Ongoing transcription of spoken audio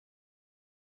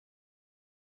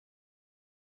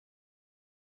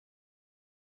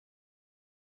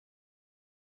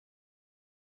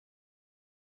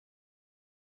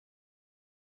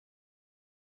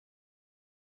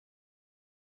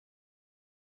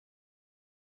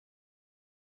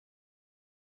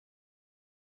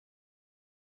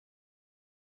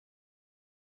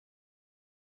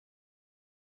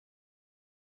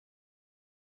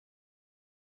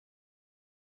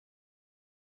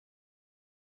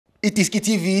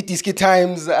iDiskiTV, iDiski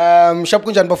Times, shap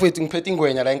kunjani bafowethu ngiphethe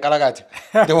ingwenya la enkalakatha.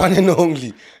 The one and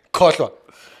only. Khohlwa.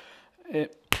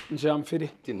 Nje amfidi.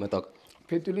 Thini madog.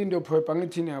 Phethula into phepha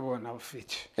ngithini yabona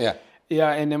mfethu. Yeah.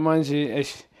 Yeah, and manje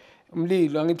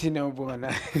umlilo angithini yabona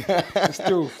la.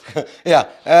 Stove. Yeah.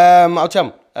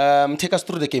 Awucham. Take us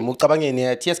through the game.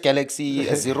 Ucabangeni TS Galaxy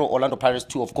 0, Orlando Pirates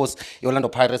 2. Of course, Orlando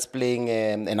Pirates playing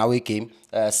an away game.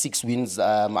 6 wins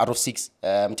out of 6.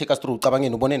 Take us through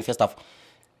ucabangeni uboneni first half.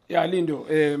 Yeah, Lindo,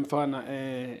 mfana,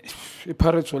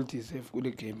 Pirates will deserve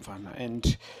good game, mfana,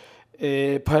 and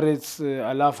Pirates,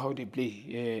 I love how they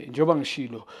play. Njoba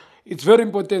ngishilo, it's very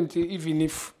important, even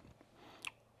if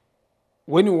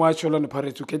when you watch Orlando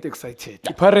Pirates, you get excited.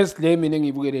 The Pirates,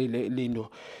 Lindo,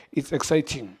 it's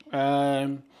exciting. I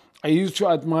used to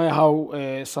admire how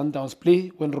Sundowns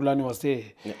play when Rolando was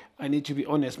there. Yeah. I need to be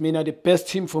honest. The best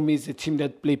team for me is the team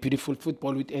that play beautiful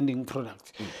football with ending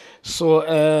product. So,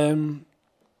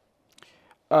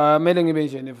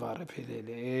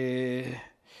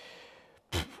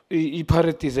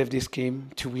 Pirates deserve this game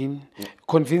to win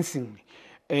convincingly.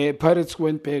 Pirates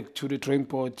went back to the drawing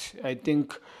board. I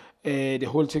think the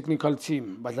whole technical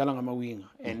team, badlala ngama winger,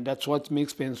 and that's what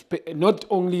makes fans not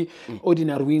only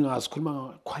ordinary wingers,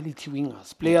 quality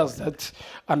wingers, players that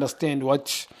understand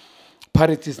what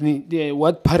Pirates need,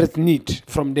 what Pirates need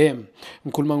from them.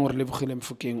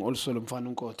 Also,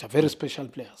 very special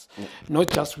players, not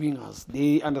just wingers.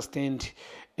 They understand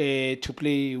to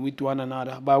play with one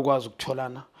another.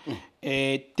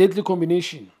 Deadly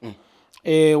combination.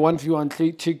 1v1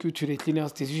 take you to the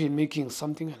cleanest decision making,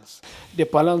 something else. The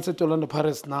balance at Orlando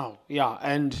Pirates now, yeah,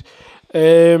 and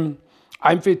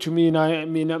I'm fit to me.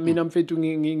 I'm fit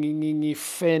to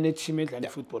fan team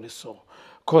football is so,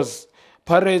 because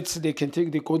Pirates they can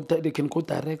go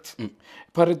direct.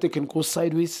 Pirates they can go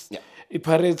sideways. Yeah.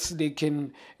 Pirates they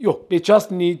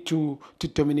just need to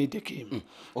dominate the game.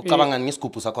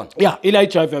 Yeah,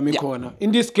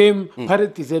 in this game,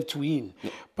 Pirates deserve to win.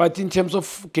 But in terms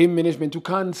of game management, you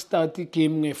can't start the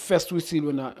game first whistle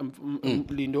when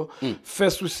Lindo.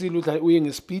 First whistle with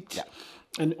a speed. Yeah.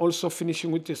 And also finishing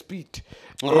with the speed.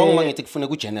 Wrong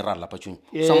general,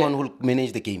 someone who will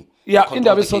manage the game. Yeah, in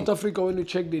the South Africa, when you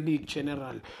check the league,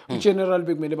 general,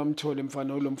 big man, told him,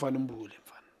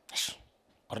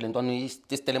 Orlando is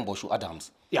Stellenbosch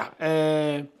Adams. Yeah,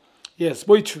 yes,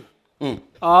 boy too. We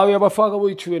have a father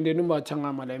boy too, and the number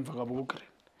Tangama line for a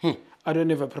I don't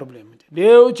have a problem with it. They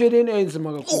are changing ends. Yeah,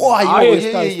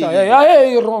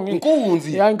 wrong.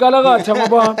 Yeah, in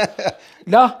Galaga,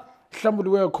 La. Somebody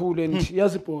were cool and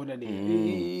yazipona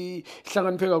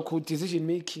hlangan pheka cool decision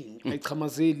making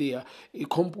ayichamazelia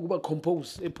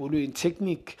compose ebholweni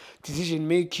technique decision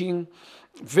making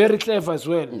very clever as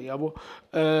well yabo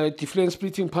different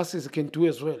splitting passes can do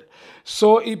as well.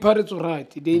 So iPirates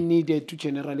right, they needed to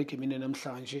generally game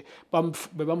namhlanje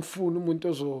bamfuna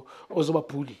umuntu ozoba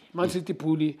bully man city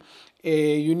bully.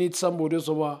 You need somebody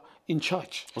ozoba in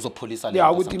charge.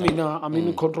 Yeah, I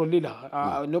mean control leader.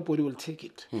 Nobody will take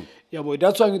it. Yeah, boy.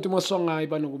 That's why I'm going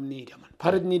to need man.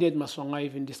 Pirates needed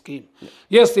Maswanga in this game.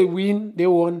 Yes, they win, they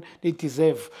won, they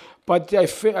deserve. But I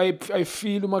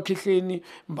feel Makihleni,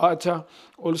 Mbata,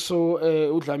 also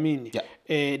Udlamini.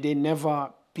 They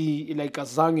never be like a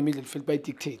Zangi midfield by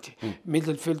dictate.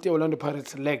 Midfield Orlando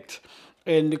Pirates lacked.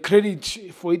 And the credit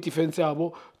for it defense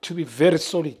to be very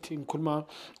solid. In Kulma,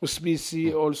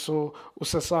 Usbisi, also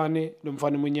Usasane,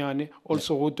 Lumfane Munyane,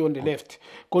 also Hoto on the left.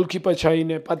 Goalkeeper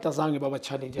China, Patazang Baba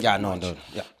challenge. Yeah, no.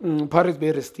 Yeah. Paris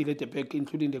Bear still at the back,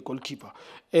 including the goalkeeper.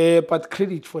 But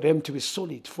credit for them to be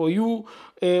solid. For you,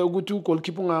 go to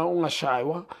goalkeeper unga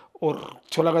shaiwa or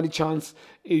Cholagadi chance,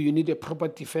 you need a proper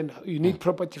defender. You need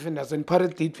proper defenders, and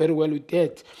Paris did very well with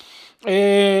that.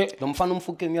 Lomfana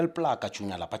umfukeni yaliplaka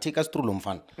junya lapha take us through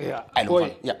lomfana. Yeah.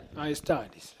 Yeah. I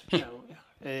studies.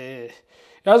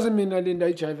 Yazi mina linda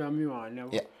ijive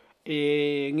amiwana. Yeah.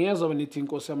 Ngiyazoba nithi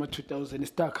inkosi ama 2000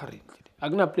 star currently.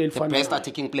 Akuna play the best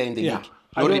attacking player in the league.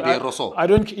 No Ribeiro so. I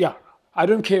don't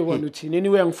care what uthini.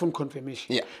 Anyway angifuna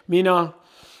confirmation. Yeah. Mina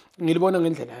ngilibona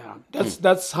ngendlela yami.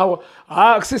 That's how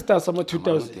sisters ama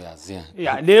 2000.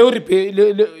 Yeah, Leo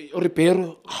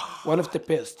Ribeiro, one of the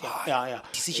best. Yeah.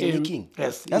 Decision making.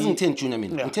 Yes. Doesn't tell junior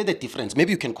mean. Tell the difference.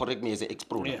 Maybe you can correct me as an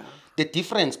ex-pro. Yeah. The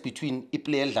difference between a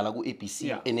player Dalagu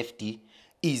APC and FD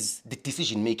is the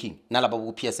decision making.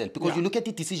 Nalababu PSL. Because you look at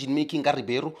the decision making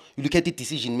Ribeiro, you look at the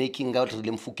decision making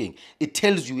Lemfuking. It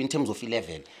tells you in terms of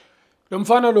 11.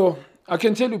 Lomfana I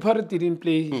can tell you Pirates didn't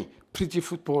play pretty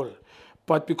football.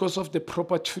 But because of the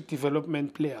proper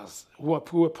development players who are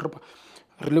proper,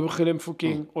 Relebogile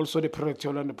Mfokeng, also the Pirates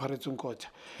and the Pirates Nkotha.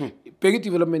 Big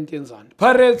development in Zan.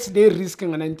 Pirates, they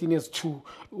risking a 19 years too.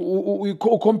 We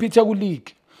compete with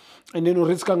league. And then we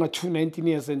risking a 19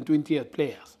 years and 20 years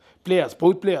players,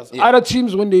 both players. Yeah. Other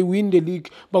teams, when they win the league,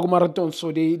 bago marathon,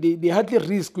 so they hardly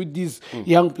risk with these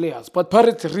young players. But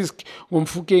Pirates risk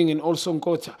Mfokeng and also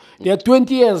Nkotha. They are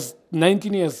 20 years,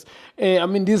 19 years. I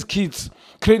mean, these kids,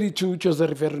 credit to Jose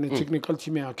Rivera and the technical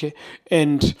team, okay?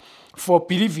 And for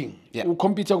believing, who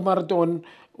compete with marathon,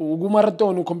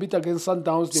 who compete against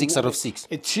Sundowns. 6 out of 6.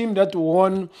 A team that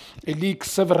won a league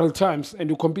several times, and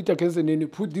you compete against, and then you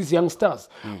put these young stars.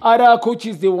 Other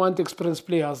coaches, they want experienced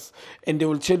players, and they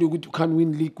will tell you you can't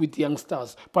win league with young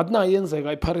stars. But now,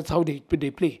 Pirates, how they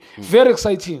play. Very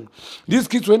exciting. These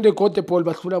kids, when they got the ball,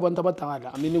 but I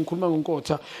mean, in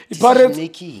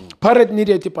Pirates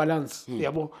needed a balance.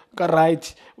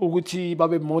 Right, Uguti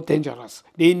Babe more dangerous.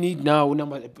 They need now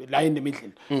lie in the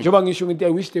middle. I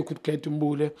wish they could get to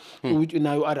Mbule,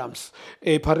 now Adams.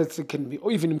 Pirates can be,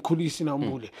 or even Mkulis in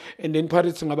Mbule. And then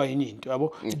Pirates ngaba yini.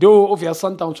 Though of your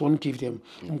Sundowns won't give them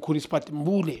Mkulis, but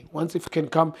Mbule, once if can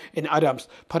come and Adams,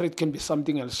 Pirates can be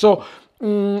something else. So,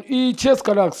 TS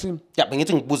Galaxy. Yeah, but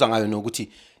getting Buzanga no Guti.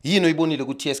 You know,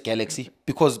 you TS Galaxy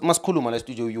because Maskuluma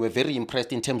studio, you were very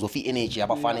impressed in terms of the energy,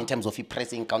 about in terms of the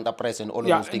pressing, counter press, and all of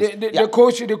those things. The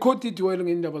coach did well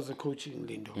in there was a coach in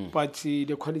Lindo, but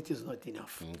the quality is not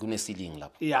enough.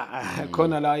 Yeah,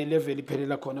 corner level,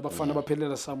 Perilla corner, but Fanaba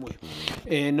Perilla somewhere.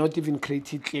 Not even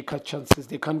created clear cut chances.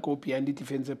 They can't go behind the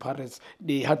defensive Pirates.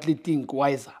 They hardly think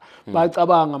wiser. But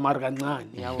Abang Amargan,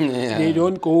 they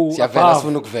don't go above.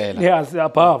 Yes,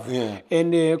 above.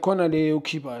 And corner the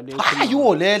keeper. Number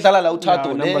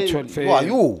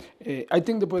 12. I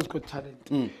think the boys got talent.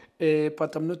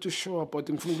 But I'm not too sure about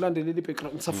him. But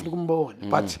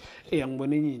I'm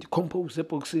going to compose the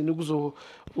box in Uzo,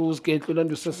 who's get to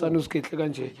land Sassanus get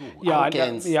Ganje.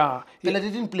 Yeah. They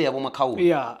didn't play about Macau.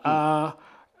 Yeah.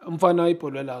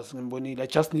 I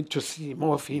just need to see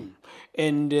more of him.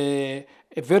 And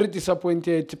very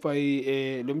disappointed by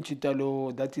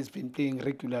Lomchitalo that has been playing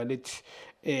regularly at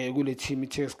Gule team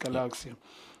TS Galaxy.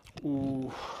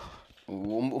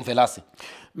 Mvelasi,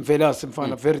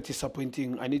 very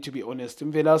disappointing. I need to be honest.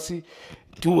 Mvelasi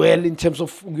do well in terms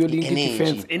of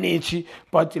defense, energy,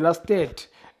 but the last third,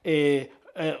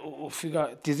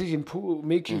 figure decision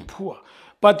making poor.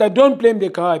 But I don't blame the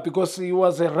guy because he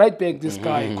was a right back, this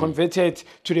guy, converted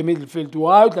to the middle field.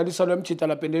 Wow, that is Salam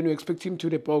Chitalap, and then you expect him to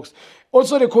the box.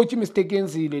 Also, the coaching mistakes,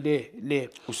 yes, I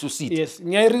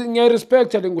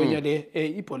respect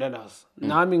Ipolalas.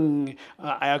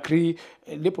 I agree,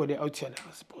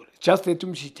 just let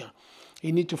him cheat.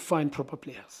 You need to find proper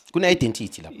players. Good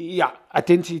identity. Yeah,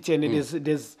 identity, and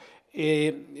there's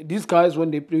these guys, when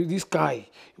they play,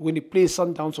 when they play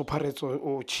Sundowns or Pirates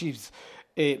or Chiefs,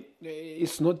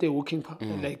 it's not a working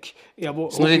like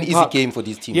it's not an easy game for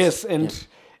these teams. Yes, and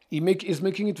he's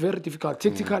making it very difficult.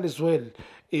 Tactical as well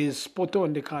is spot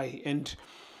on the guy, and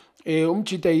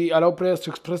Umchita allow players to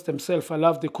express themselves. I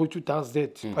love the coach who does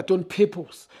that, but on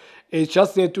purpose. It's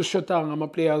just there to shut down my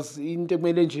players in the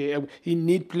manager. He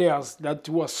need players that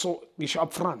who are so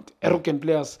up front, arrogant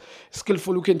players,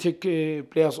 skillful who can take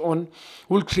players on,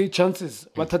 will create chances,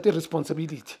 but at the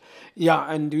responsibility.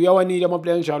 Yeah, and we all need a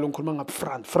player up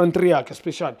front react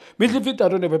especially. Midfield, I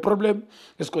don't have a problem.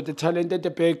 He's got the talent at the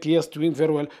back. He is doing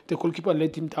very well. The goalkeeper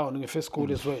let him down in the first goal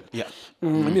as well. Yeah,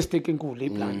 mistaken goal.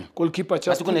 Goalkeeper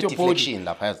just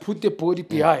put the body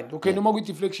behind. Okay, no more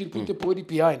deflection. Put the body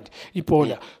behind.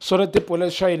 So that the ball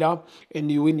shine up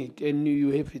and you win it and you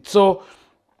have it. So,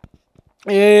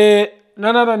 none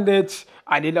than that.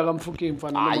 I did a Mfokeng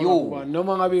fan. No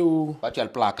mangabe but you'll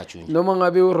plaque at you. No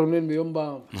mangabe Ronen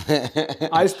Biomba.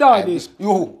 I started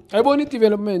I want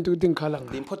development to think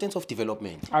the importance of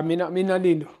development. I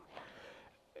mean,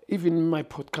 even in my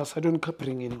podcast, I don't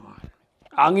bring anyone.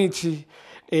 Angiti,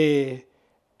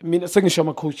 saying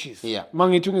my coaches. Yeah.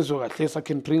 Mangitung is at least I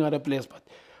can bring other players, but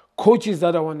coaches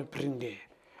that I want to bring there.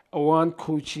 I want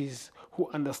coaches who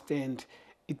understand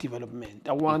development.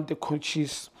 I want the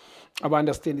coaches who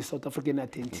understand the South African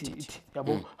identity,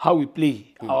 how we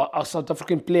play, our South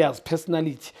African players'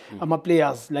 personality, our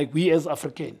players like we as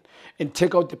African, and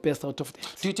take out the best out of them.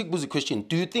 Do you take the question?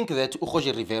 Do you think that Jose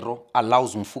Rivera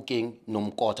allows Mfokeng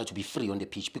Nomkota to be free on the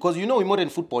pitch? Because you know in modern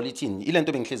football, in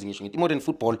modern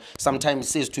football, sometimes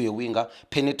says to a winger,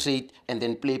 penetrate and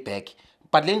then play back.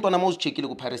 But then when I'm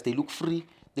checking Paris, they look free.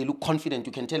 They look confident.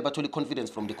 You can tell, but only confidence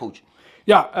from the coach.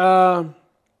 Yeah,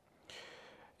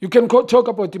 you can talk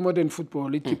about the modern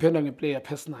football. It depends on the player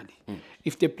personally.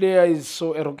 if the player is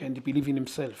so arrogant, he believes in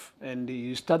himself, and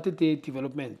you started the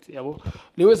development.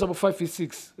 There was about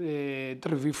 5v6,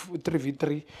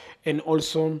 3v3, and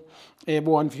also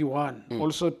 1v1.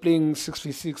 Also playing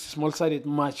 6v6, small-sided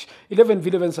match.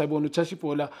 11v11 Saibon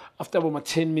Chashipola after about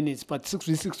 10 minutes, but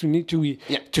 6v6 you need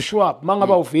to show up.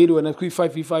 Mangaba value and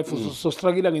 5v5 so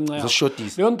struggling in the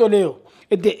shorties.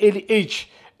 At the early age.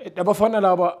 Abafana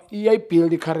laba build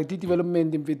the character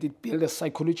development, build a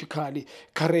psychologically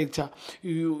character.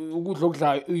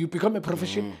 You become a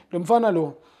professional. Lomfana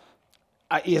lo,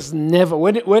 he has never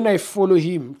when I follow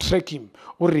him, track him,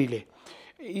 or really,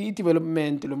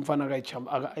 development lomfana guy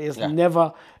he has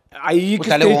never.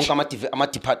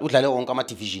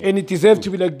 And it deserves to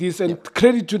be like this. And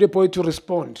credit to the boy to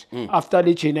respond after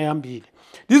the chain.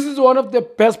 This is one of the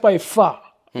best by far.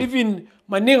 Even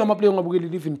my name I'm playing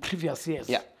live in previous years.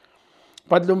 Yeah.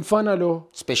 But Lumfana lo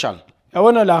special. I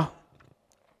wanna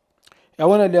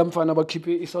le mfana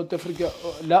bakhiphe South Africa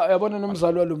la yabona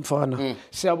nomzalo Lumfana.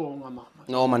 Siyabonga mama.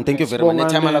 No man, thank you very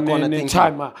much.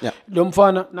 Time lo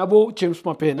mfana nabo James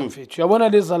Mapena mfethu. Yabona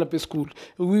lezala pe school.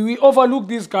 We overlook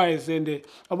these guys and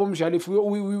abomjali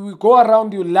we go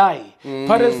around you lie.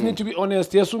 Parents need to be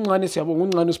honest. Yes uncane siyabonga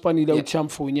uncane usipanile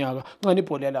uchamp for unyaka. Uncane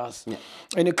ibholelas.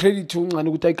 And credit to uncane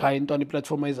ukuthi ayikhaya into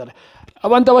platform ayizala.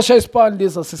 Abantu abashaya ispan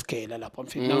leza sisigela lapha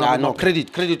mfethu. No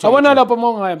credit. Abona lapha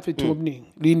mongaya mfethu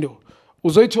ngobningi. Lindo.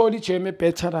 Uzoyithola ijeme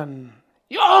better than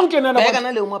yonke nalapha. Bheka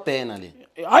nale umabhena le.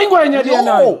 Hayi ngwenya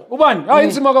liyanayo. Ubani? Hayi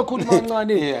inzima kakhulu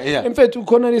mancane. Mfethu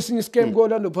ukhona lesinye scam ko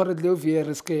Orlando Pirates le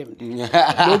VR scam.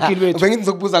 Lo Gilbert.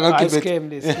 Bengizokubuza nga Gilbert. Scam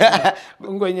lesi.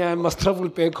 Ngwenya must travel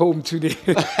back home today.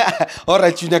 All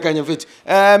right, Junior Khanye mfethu.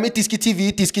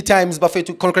 iDiskiTV, Diski Times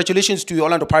bafethu. Congratulations to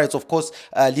Orlando Pirates, of course,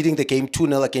 leading the game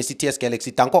 2-0 against TS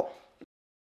Galaxy. Danko.